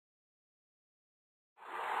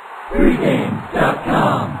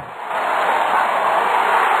Pregame.com.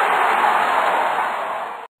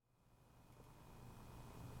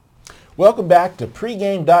 Welcome back to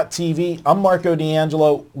Pregame.tv. I'm Marco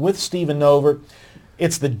D'Angelo with Steven Nover.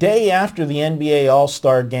 It's the day after the NBA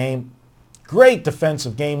All-Star Game. Great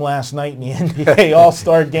defensive game last night in the NBA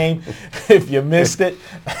All-Star Game. If you missed it,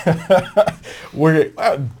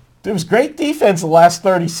 there was great defense the last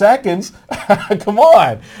 30 seconds. Come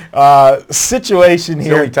on. Situation It's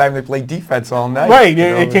here. the only time they played defense all night. Right.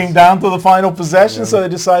 It came down to the final possession, so they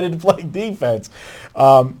decided to play defense.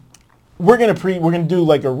 We're gonna do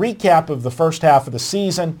like a recap of the first half of the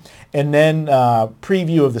season, and then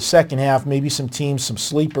preview of the second half. Maybe some teams, some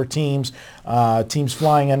sleeper teams, teams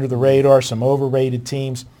flying under the radar, some overrated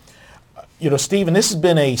teams. Steven, this has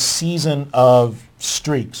been a season of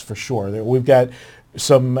streaks for sure. We've got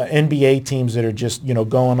some NBA teams that are just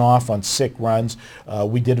going off on sick runs.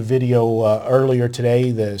 We did a video earlier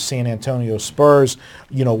today, the San Antonio Spurs,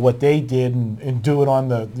 what they did and do it on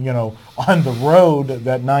the on the road,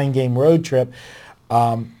 that 9-game road trip.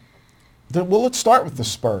 Well, let's start with the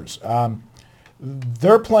Spurs.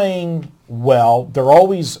 They're playing well. They're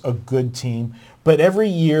always a good team, but every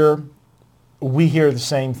year we hear the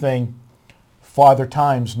same thing. Father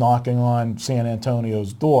Time's knocking on San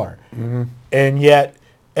Antonio's door. Mm-hmm. And yet,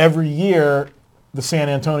 every year, the San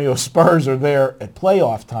Antonio Spurs are there at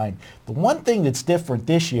playoff time. The one thing that's different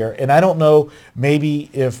this year, and I don't know maybe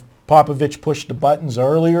if Popovich pushed the buttons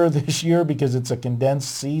earlier this year because it's a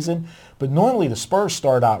condensed season, but normally the Spurs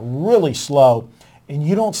start out really slow, and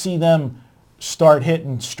you don't see them start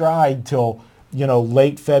hitting stride till,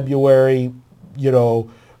 late February,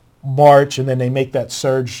 March, and then they make that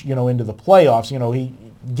surge, into the playoffs. He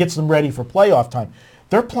gets them ready for playoff time.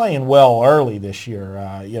 They're playing well early this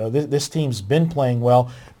year. This team's been playing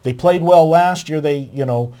well. They played well last year.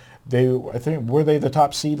 I think, were they the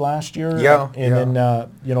top seed last year? Yeah. And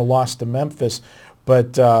then, lost to Memphis.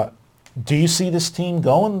 But do you see this team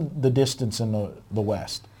going the distance in the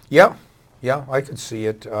West? Yeah, I could see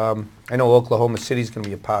it. I know Oklahoma City's going to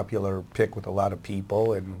be a popular pick with a lot of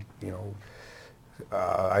people, and,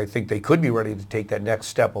 I think they could be ready to take that next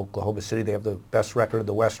step. Oklahoma City, they have the best record of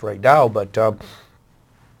the West right now, but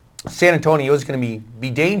San Antonio is going to be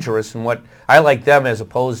dangerous, and what I like them as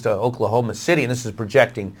opposed to Oklahoma City, and this is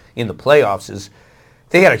projecting in the playoffs, is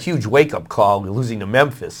they had a huge wake-up call losing to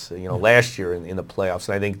Memphis, last year in the playoffs,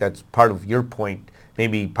 and I think that's part of your point.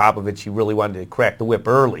 Maybe Popovich, he really wanted to crack the whip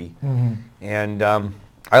early, and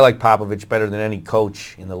I like Popovich better than any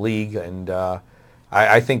coach in the league, and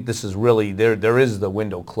I think this is really, there is the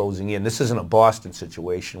window closing in. This isn't a Boston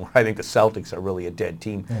situation where I think the Celtics are really a dead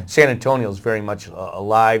team. San Antonio is very much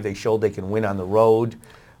alive. They showed they can win on the road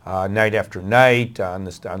night after night on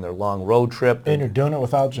their long road trip. And they're doing it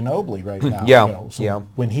without Ginobili right now. So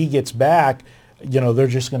when he gets back, they're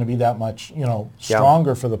just going to be that much,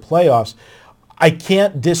 stronger for the playoffs. I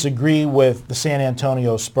can't disagree with the San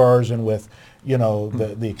Antonio Spurs and with,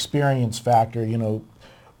 the experience factor,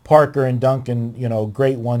 Parker and Duncan,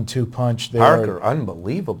 great 1-2 punch there. Parker,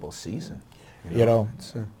 unbelievable season. Maybe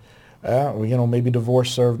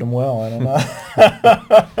divorce served him well. I don't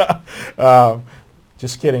know.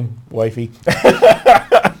 Just kidding, wifey.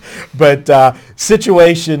 But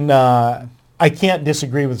situation, I can't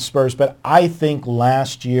disagree with the Spurs, but I think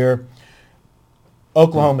last year,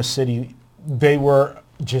 Oklahoma City, they were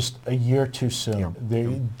just a year too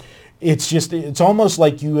soon. It's almost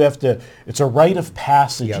like you have to, it's a rite of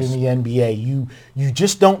passage in the NBA. You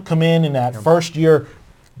just don't come in that first year,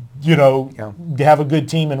 have a good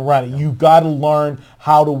team and run it. You've got to learn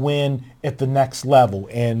how to win at the next level.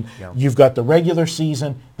 And you've got the regular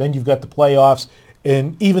season, then you've got the playoffs.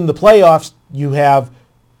 And even the playoffs, you have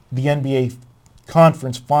the NBA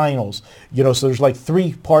conference finals, so there's like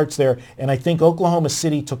 3 parts there. And I think Oklahoma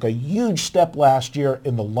City took a huge step last year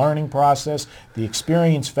in the learning process, the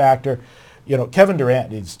experience factor. Kevin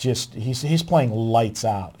Durant is just, he's playing lights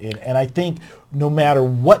out. And I think no matter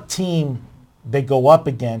what team they go up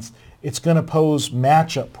against, it's going to pose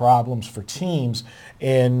matchup problems for teams.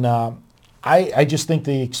 And I just think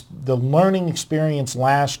the learning experience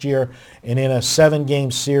last year and in a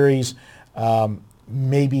 7-game series,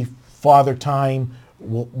 maybe Father Time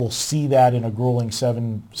will see that in a grueling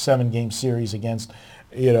 7-game series against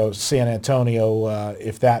San Antonio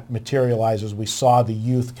if that materializes. We saw the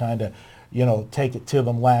youth kind of take it to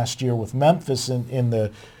them last year with Memphis in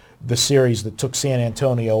the series that took San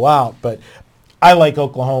Antonio out. But I like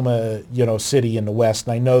Oklahoma City in the West,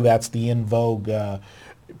 and I know that's the in vogue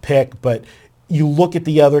pick, but you look at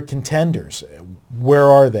the other contenders. Where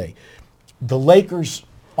are they? The Lakers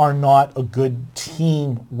are not a good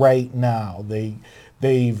team right now.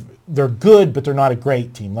 they're good, but they're not a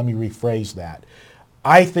great team. Let me rephrase that.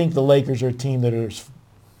 I think the Lakers are a team that is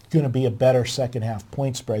going to be a better second half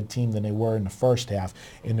point spread team than they were in the first half.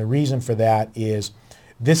 And the reason for that is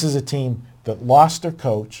this is a team that lost their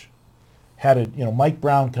coach, had Mike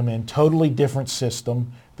Brown come in, totally different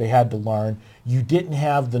system they had to learn. You didn't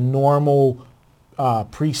have the normal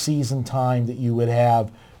preseason time that you would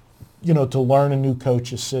have, to learn a new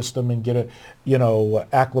coach's system and get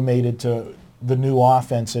acclimated to the new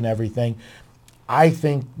offense and everything. I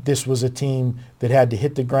think this was a team that had to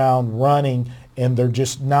hit the ground running, and they're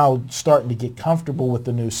just now starting to get comfortable with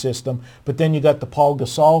the new system. But then you got the Paul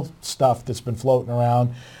Gasol stuff that's been floating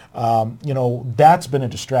around. That's been a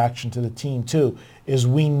distraction to the team too. As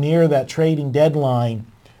we near that trading deadline,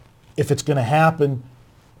 if it's going to happen,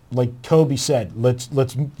 like Kobe said, let's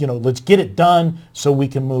get it done so we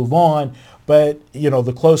can move on. But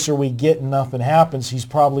the closer we get and nothing happens, he's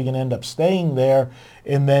probably going to end up staying there,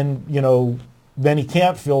 and then then he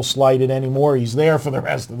can't feel slighted anymore. He's there for the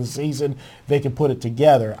rest of the season. They can put it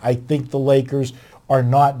together. I think the Lakers are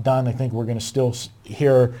not done. I think we're going to still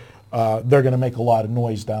hear they're going to make a lot of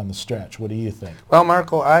noise down the stretch. What do you think? Well,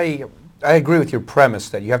 Marco, I agree with your premise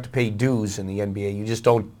that you have to pay dues in the NBA. You just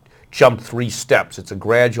don't jump 3 steps. It's a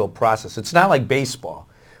gradual process. It's not like baseball,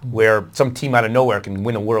 where some team out of nowhere can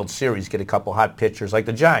win a World Series, get a couple hot pitchers, like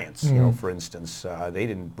the Giants, for instance. They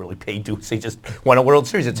didn't really pay dues. They just won a World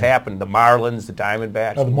Series. It's happened. The Marlins, the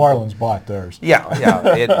Diamondbacks. Oh, the Marlins bought theirs.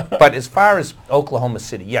 Yeah. But as far as Oklahoma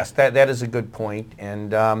City, yes, that is a good point.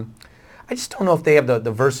 And I just don't know if they have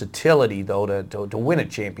the versatility, though, to win a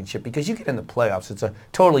championship, because you get in the playoffs, it's a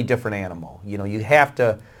totally different animal. You have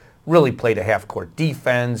to really play the half-court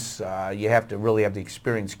defense. You have to really have the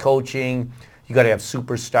experienced coaching. You got to have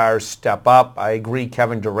superstars step up. I agree,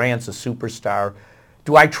 Kevin Durant's a superstar.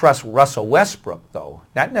 Do I trust Russell Westbrook, though?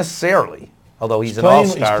 Not necessarily, although he's an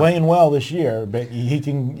all-star. He's playing well this year, but he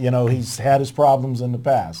can, he's had his problems in the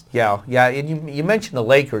past. Yeah. And you mentioned the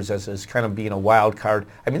Lakers as kind of being a wild card.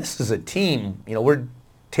 I mean, this is a team, we're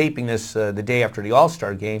taping this the day after the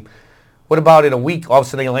All-Star game. What about in a week, all of a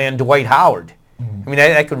sudden they land Dwight Howard? I mean,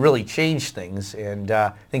 that could really change things, and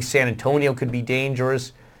I think San Antonio could be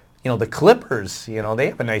dangerous. The Clippers, they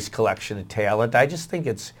have a nice collection of talent. I just think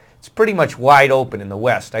it's pretty much wide open in the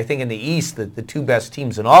West. I think in the East, the 2 best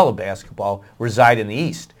teams in all of basketball reside in the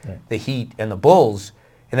East, right. The Heat and the Bulls.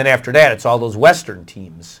 And then after that, it's all those Western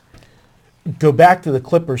teams. Go back to the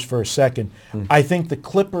Clippers for a second. I think the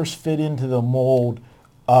Clippers fit into the mold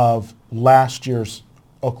of last year's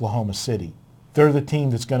Oklahoma City. They're the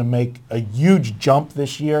team that's going to make a huge jump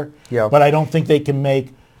this year, but I don't think they can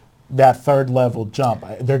make that third level jump.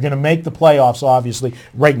 They're going to make the playoffs, obviously.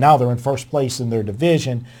 Right now they're in first place in their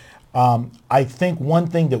division. I think one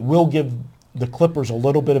thing that will give the Clippers a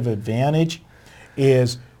little bit of advantage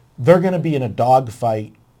is they're going to be in a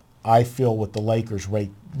dogfight, I feel, with the Lakers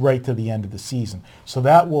right to the end of the season. So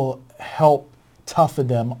that will help toughen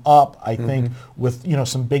them up, I think, with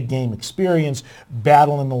some big game experience,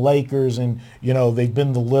 battling the Lakers, and they've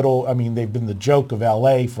been the joke of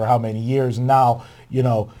LA for how many years now.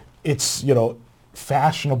 It's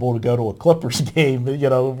fashionable to go to a Clippers game,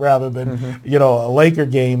 rather than a Laker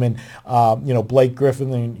game, and Blake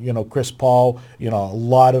Griffin and Chris Paul, a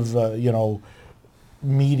lot of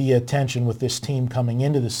media attention with this team coming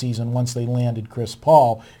into the season once they landed Chris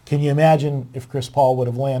Paul. Can you imagine if Chris Paul would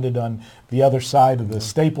have landed on the other side of the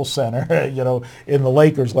Staples Center, in the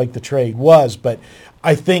Lakers like the trade was? But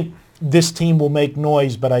I think this team will make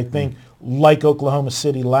noise, but I think like Oklahoma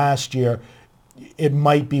City last year, it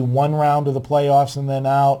might be one round of the playoffs and then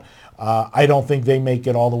out. I don't think they make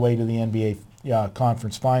it all the way to the NBA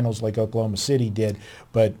conference finals like Oklahoma City did,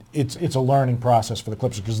 but it's a learning process for the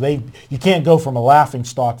Clippers, because you can't go from a laughing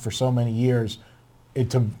stock for so many years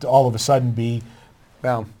to all of a sudden be.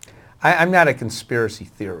 Well, I'm not a conspiracy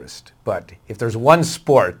theorist, but if there's one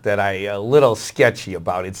sport that I'm a little sketchy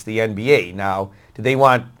about, it's the NBA. Now, do they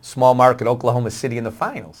want small market Oklahoma City in the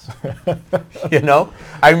finals?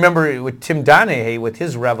 I remember with Tim Donaghy with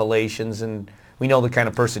his revelations, and we know the kind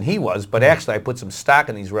of person he was, but actually I put some stock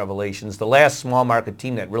in these revelations. The last small market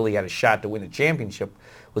team that really had a shot to win a championship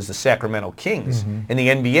was the Sacramento Kings, and the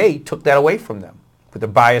NBA took that away from them with a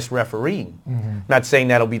biased refereeing. Not saying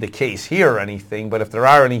that'll be the case here or anything, but if there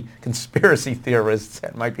are any conspiracy theorists,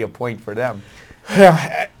 that might be a point for them.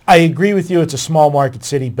 Yeah, I agree with you. It's a small market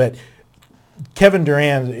city, but Kevin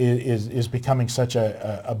Durant is becoming such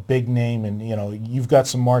a big name, and you've got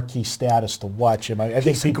some marquee status to watch him. I think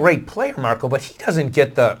he's a great player, Marco, but he doesn't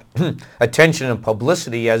get the attention and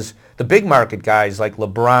publicity as the big market guys like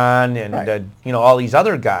LeBron and right. All these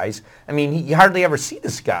other guys. I mean, you hardly ever see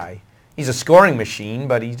this guy. he's a scoring machine,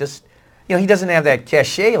 but he just, he doesn't have that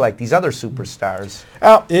cachet like these other superstars.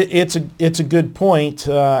 It's a good point.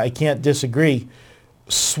 I can't disagree.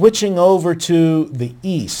 Switching over to the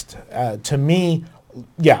East, to me,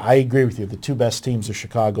 yeah, I agree with you. The two best teams are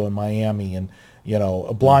Chicago and Miami, and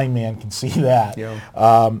a blind man can see that.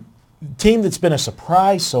 Yeah. Team that's been a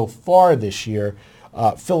surprise so far this year,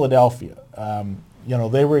 Philadelphia.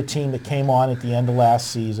 They were a team that came on at the end of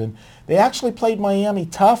last season. They actually played Miami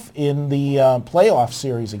tough in the playoff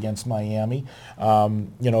series against Miami.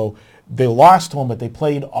 They lost to them, but they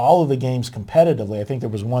played all of the games competitively. I think there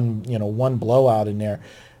was one blowout in there.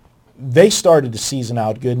 They started the season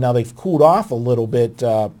out good. Now they've cooled off a little bit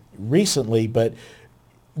recently, but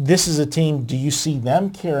this is a team, do you see them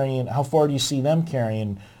carrying, how far do you see them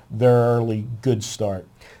carrying their early good start?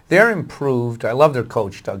 They're improved. I love their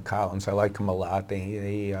coach, Doug Collins. I like him a lot.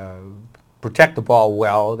 They protect the ball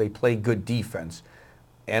well. They play good defense.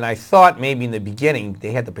 And I thought maybe in the beginning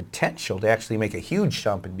they had the potential to actually make a huge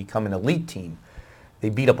jump and become an elite team. They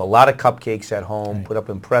beat up a lot of cupcakes at home, right, put up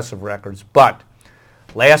impressive records. But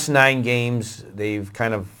last 9 games, they've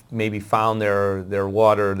kind of maybe found their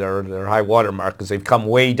high water mark because they've come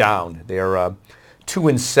way down. They're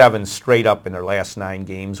 2-7 straight up in their last 9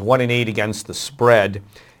 games, 1-8 against the spread.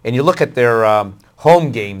 And you look at their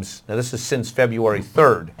home games. Now this is since February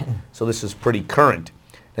 3rd, so this is pretty current.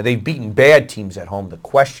 Now they've beaten bad teams at home. The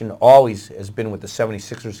question always has been with the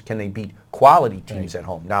 76ers, can they beat quality teams at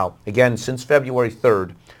home? Now, again, since February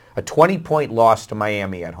 3rd, a 20-point loss to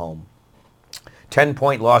Miami at home,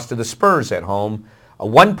 10-point loss to the Spurs at home, a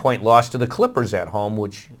 1-point loss to the Clippers at home,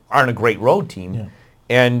 which aren't a great road team,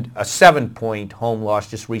 and a 7-point home loss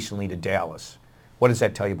just recently to Dallas. What does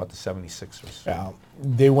that tell you about the 76ers?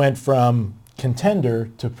 They went from contender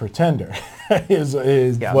to pretender.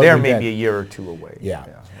 They're maybe a year or two away.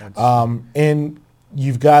 And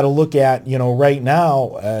you've got to look at, right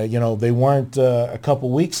now, they weren't a couple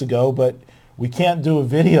weeks ago, but we can't do a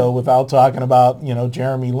video without talking about,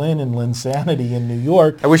 Jeremy Lin and Linsanity in New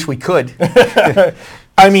York. I wish we could.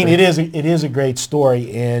 I mean, it is a great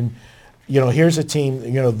story, and here's a team.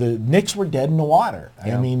 The Knicks were dead in the water.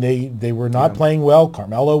 Yeah. I mean, they were not playing well.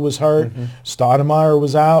 Carmelo was hurt. Stoudemire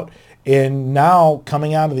was out, and now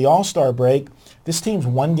coming out of the All-Star break, this team's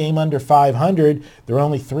 1 game under 500. They're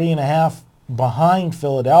only 3.5 behind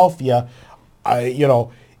Philadelphia.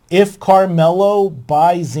 If Carmelo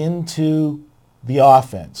buys into the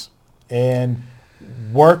offense and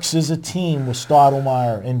works as a team with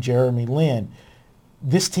Stoudemire and Jeremy Lin,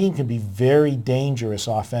 this team can be very dangerous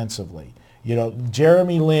offensively.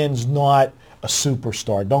 Jeremy Lin's not a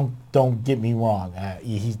superstar. Don't get me wrong.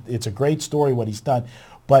 It's a great story what he's done,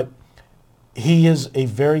 but he is a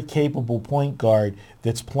very capable point guard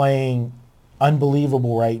that's playing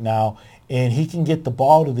unbelievable right now, and he can get the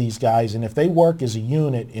ball to these guys. And if they work as a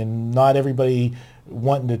unit and not everybody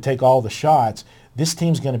wanting to take all the shots, this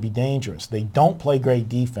team's going to be dangerous. They don't play great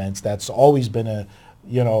defense. That's always been a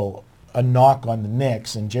knock on the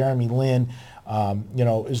Knicks. And Jeremy Lin,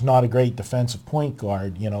 is not a great defensive point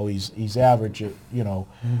guard. He's average,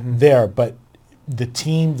 there. But the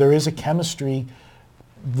team, there is a chemistry.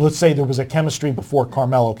 Let's say there was a chemistry before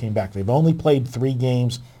Carmelo came back. They've only played 3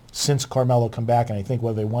 games since Carmelo come back, and I think they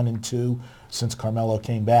 1-2 since Carmelo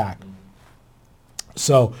came back.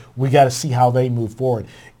 So we got to see how they move forward.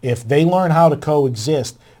 If they learn how to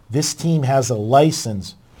coexist, this team has a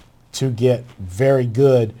license to get very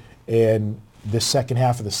good in the second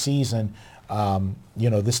half of the season.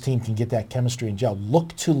 This team can get that chemistry and gel.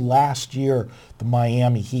 Look to last year, the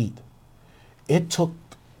Miami Heat. It took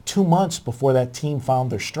 2 months before that team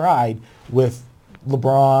found their stride with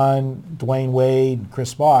LeBron, Dwayne Wade,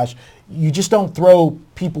 Chris Bosh. You just don't throw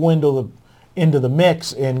people into the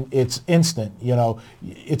mix and it's instant.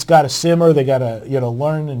 It's got to simmer. They got to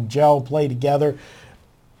learn and gel, play together.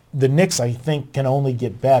 The Knicks, I think, can only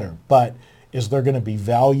get better. But is there going to be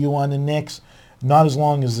value on the Knicks? Not as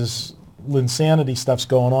long as this Linsanity stuff's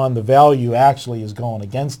going on. The value actually is going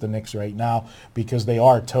against the Knicks right now because they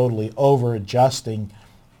are totally over-adjusting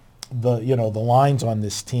the lines on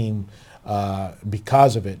this team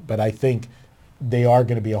because of it. But I think they are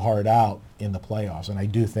going to be a hard out in the playoffs, and I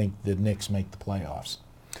do think the Knicks make the playoffs.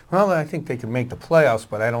 Well, I think they could make the playoffs,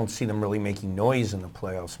 but I don't see them really making noise in the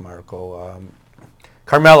playoffs, Marco.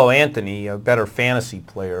 Carmelo Anthony, a better fantasy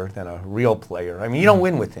player than a real player. I mean, you don't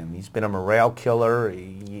win with him. He's been a morale killer.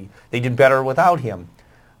 They did better without him.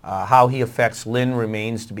 How he affects Lin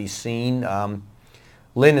remains to be seen.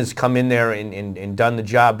 Lynn has come in there and done the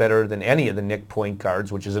job better than any of the Knick point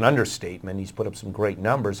guards, which is an understatement. He's put up some great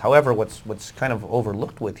numbers. However, what's kind of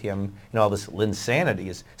overlooked with him, all this Lynn sanity,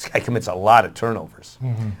 is this guy commits a lot of turnovers.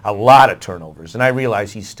 A lot of turnovers. And I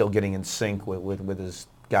realize he's still getting in sync with his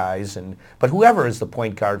guys. But whoever is the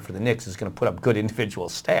point guard for the Knicks is going to put up good individual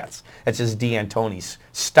stats. That's just D'Antoni's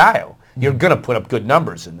style. You're going to put up good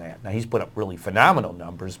numbers in that. Now, he's put up really phenomenal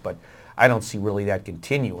numbers, but I don't see really that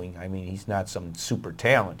continuing. I mean, he's not some super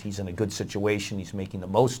talent. He's in a good situation. He's making the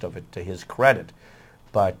most of it, to his credit.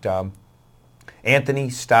 But Anthony,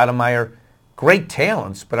 Stoudemire, great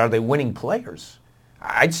talents, but are they winning players?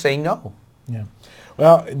 I'd say no. Yeah.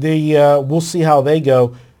 Well, we'll see how they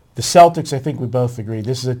go. The Celtics, I think we both agree,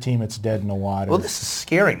 this is a team that's dead in the water. Well, this is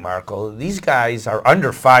scary, Marco. These guys are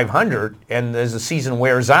under 500, and as the season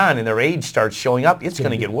wears on and their age starts showing up, it's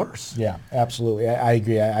going to get worse. Yeah, absolutely. I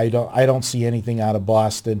agree. I don't see anything out of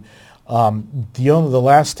Boston. The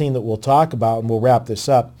last team that we'll talk about, and we'll wrap this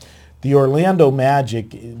up, the Orlando Magic.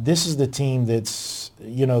 This is the team that's,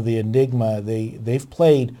 the enigma. They've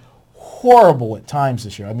played horrible at times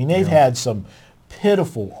this year. I mean, they've had some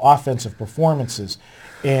pitiful offensive performances.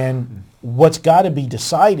 And what's got to be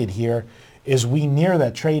decided here is we near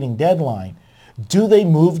that trading deadline. Do they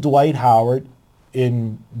move Dwight Howard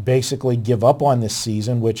and basically give up on this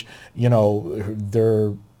season, which, they're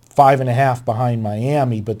 5.5 behind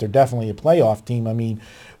Miami, but they're definitely a playoff team. I mean,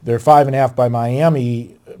 they're 5.5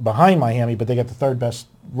 behind Miami, but they got the third best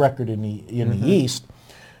record in the East.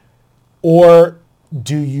 Or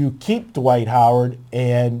do you keep Dwight Howard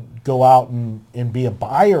and go out and be a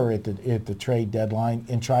buyer at the trade deadline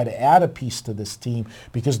and try to add a piece to this team?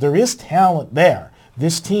 Because there is talent there.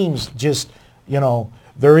 This team's just,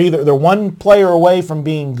 they're one player away from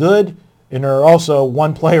being good, and they're also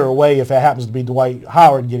one player away, if it happens to be Dwight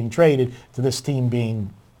Howard getting traded, to this team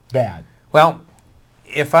being bad. Well,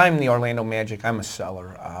 if I'm the Orlando Magic, I'm a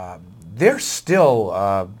seller. They're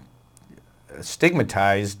still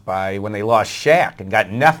stigmatized by when they lost Shaq and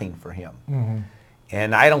got nothing for him. Mm-hmm.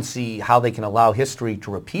 And I don't see how they can allow history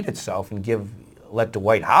to repeat itself and let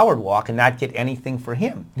Dwight Howard walk and not get anything for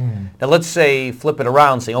him. Mm-hmm. Now let's say, flip it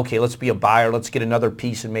around, say, okay, let's be a buyer, let's get another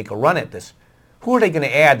piece and make a run at this. Who are they going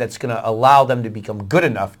to add that's going to allow them to become good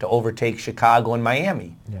enough to overtake Chicago and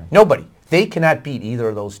Miami? Yeah. Nobody. They cannot beat either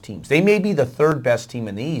of those teams. They may be the third best team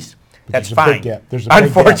in the East. That's fine.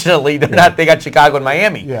 Unfortunately, they're not. They got Chicago and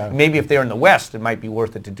Miami. Yeah. Maybe if they're in the West, it might be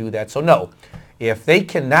worth it to do that. So no, if they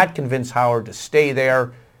cannot convince Howard to stay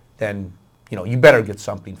there, then you better get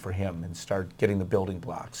something for him and start getting the building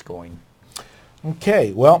blocks going.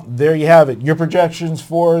 Okay, well, there you have it. Your projections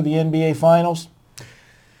for the NBA Finals?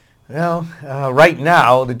 Well, right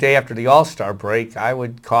now, the day after the All-Star break, I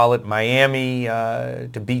would call it Miami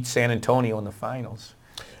to beat San Antonio in the finals.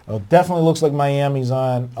 Well, it definitely looks like Miami's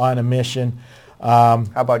on a mission. How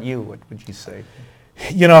about you? What would you say?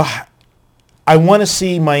 I want to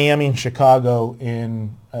see Miami and Chicago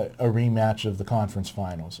in a rematch of the conference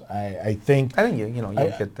finals. I think you'll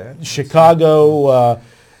get that. Chicago,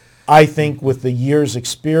 I think with the year's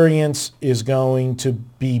experience, is going to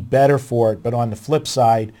be better for it. But on the flip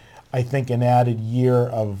side, I think an added year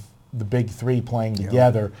of the big three playing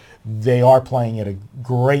together, they are playing at a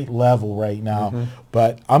great level right now. Mm-hmm.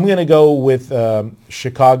 But I'm going to go with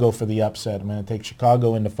Chicago for the upset. I'm going to take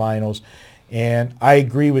Chicago in the finals. And I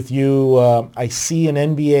agree with you. I see an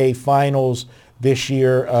NBA Finals this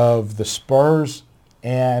year of the Spurs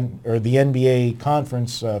or the NBA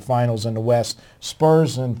Conference Finals in the West,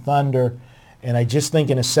 Spurs and Thunder. And I just think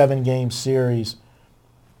in a 7-game series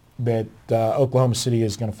that Oklahoma City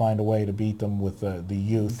is going to find a way to beat them with the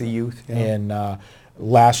youth. The youth, yeah. And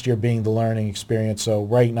last year being the learning experience. So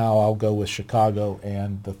right now I'll go with Chicago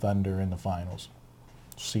and the Thunder in the finals.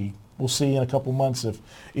 We'll see in a couple months if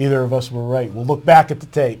either of us were right. We'll look back at the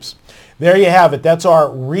tapes. There you have it. That's our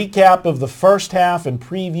recap of the first half and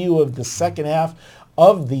preview of the second half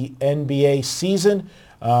of the NBA season.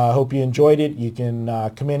 I hope you enjoyed it. You can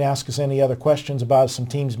come in and ask us any other questions about some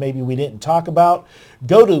teams maybe we didn't talk about.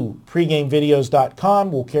 Go to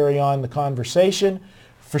pregamevideos.com. We'll carry on the conversation.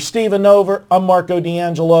 For Stephen Nover, I'm Marco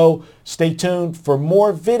D'Angelo. Stay tuned for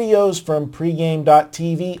more videos from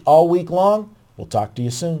pregame.tv all week long. We'll talk to you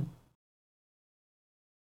soon.